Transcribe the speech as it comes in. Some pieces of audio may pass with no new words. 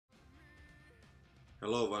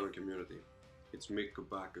Hello vinyl community, it's Mikko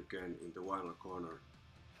back again in the vinyl corner.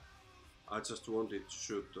 I just wanted to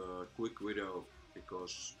shoot a quick video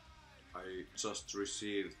because I just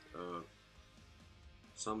received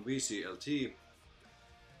some VCLT.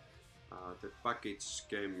 The package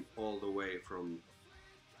came all the way from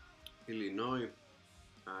Illinois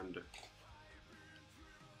and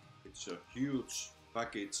it's a huge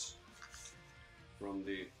package from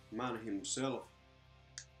the man himself,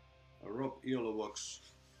 Rob EoLoVoX.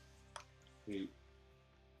 He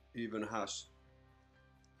even has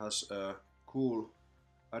a cool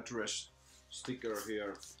address sticker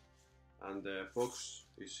here, and the box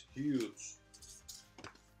is huge.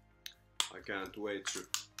 I can't wait to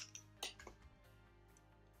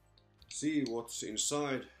see what's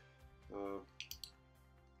inside.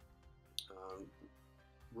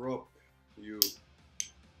 Rob, you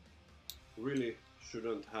really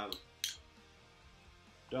shouldn't have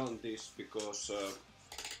done this because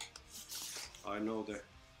I know the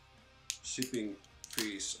shipping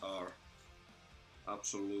fees are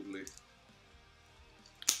absolutely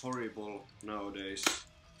horrible nowadays,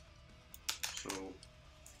 so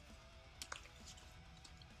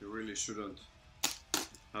you really shouldn't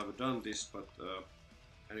have done this, but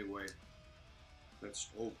anyway, let's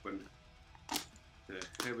open the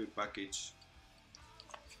heavy package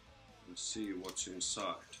and see what's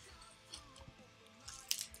inside.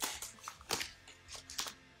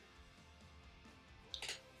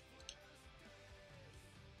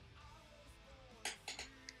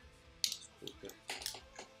 Put the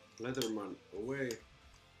Leatherman away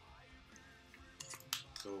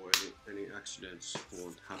so any accidents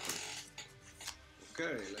won't happen.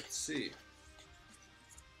 Okay, let's see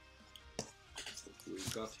what we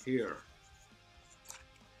got here.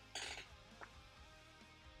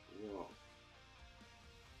 Wow.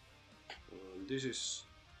 This is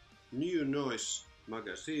New Noise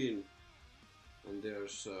magazine, and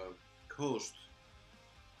there's a coast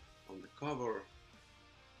on the cover.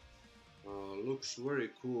 Looks very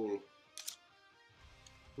cool.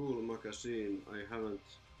 Cool magazine. I haven't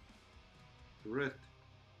read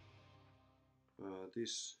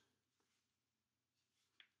this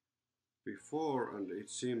before, and it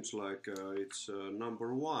seems like it's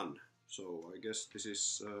 #1. So I guess this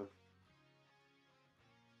is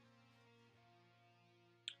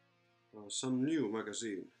some new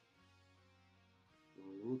magazine.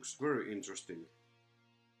 Looks very interesting.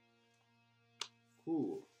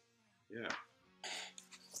 Cool. Yeah.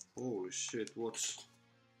 Holy shit, what's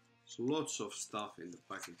lots of stuff in the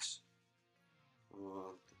package.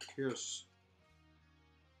 Here's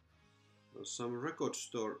some record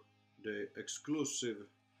store day exclusive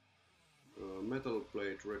metal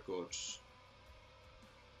plate records.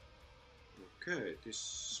 Okay,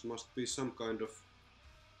 this must be some kind of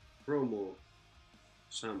promo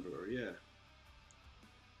sampler, yeah.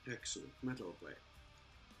 Excellent, metal plate.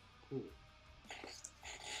 Cool.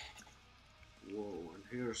 Whoa, and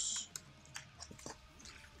here's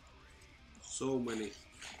so many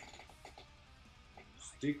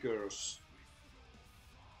stickers.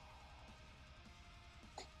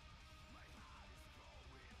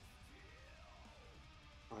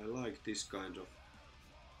 I like this kind of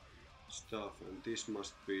stuff, and this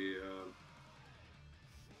must be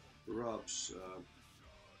Rob's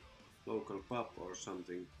local pub or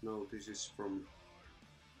something. No, this is from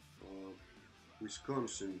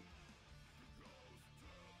Wisconsin.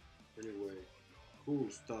 Anyway, cool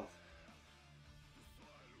stuff.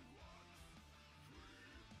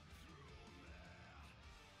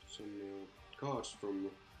 Some cards from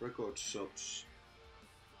record shops.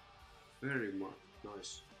 Very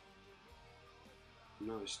nice.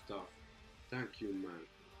 Nice stuff. Thank you, man.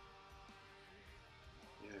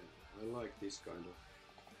 Yeah, I like this kind of.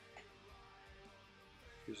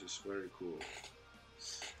 This is very cool.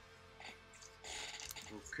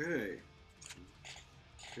 Okay.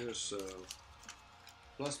 Here's a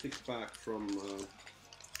plastic bag from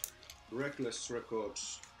Reckless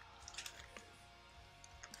Records.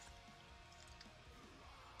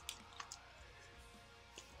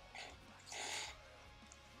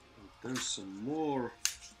 And then some more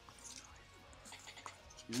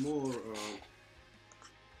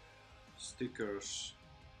stickers.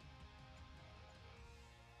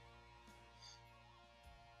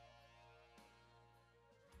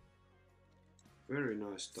 Very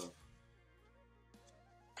nice stuff.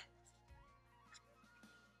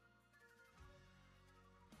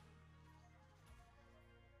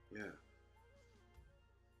 Yeah.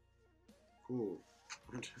 Cool.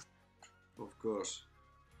 And of course,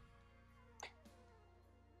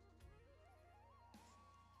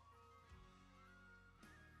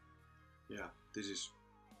 Yeah, this is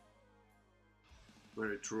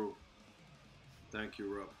very true. Thank you,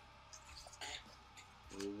 Rob.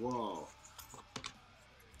 Oh, wow.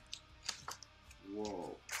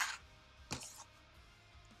 Whoa.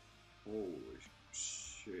 Holy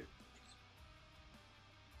shit.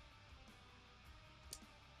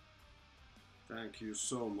 Thank you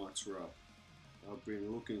so much, Rob. I've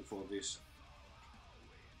been looking for this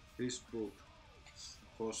book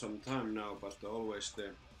for some time now, but always the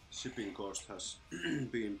shipping cost has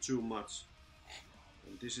been too much.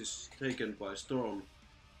 And this is taken by Storm,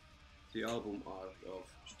 the album art of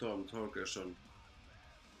Storm Torgerson.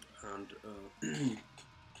 And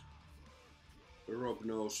Rob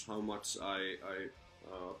knows how much I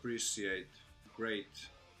appreciate great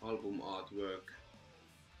album artwork,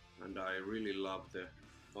 and I really love the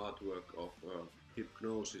artwork of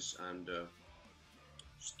Hypnosis and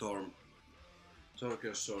Storm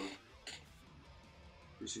Torgerson.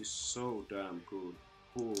 This is so damn good,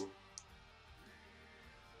 cool.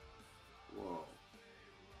 Wow.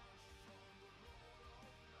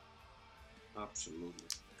 Absolutely.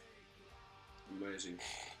 Amazing.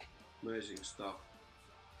 Amazing stuff.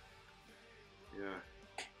 Yeah.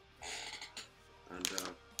 And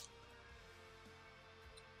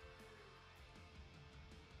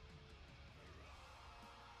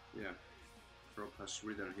yeah, Rob has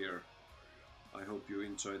written here, I hope you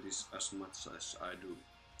enjoy this as much as I do.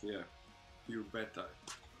 Yeah, you bet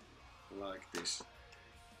I like this.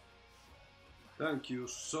 Thank you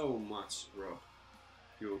so much, Rob.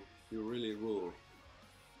 You really rule.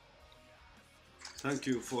 Thank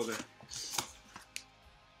you for the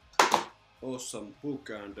awesome book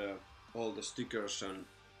and all the stickers and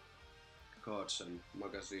cards and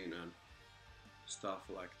magazine and stuff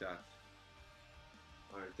like that.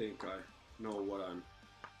 I think I know what I'm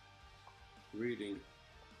reading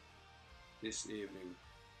this evening.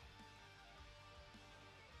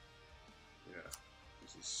 Yeah,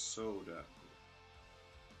 this is so damn good.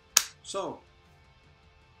 So,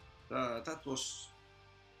 that was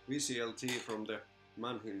VCLT from the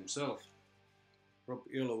man himself, Rob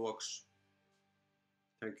EoLoVoX.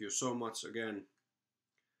 Thank you so much again.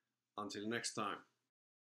 Until next time.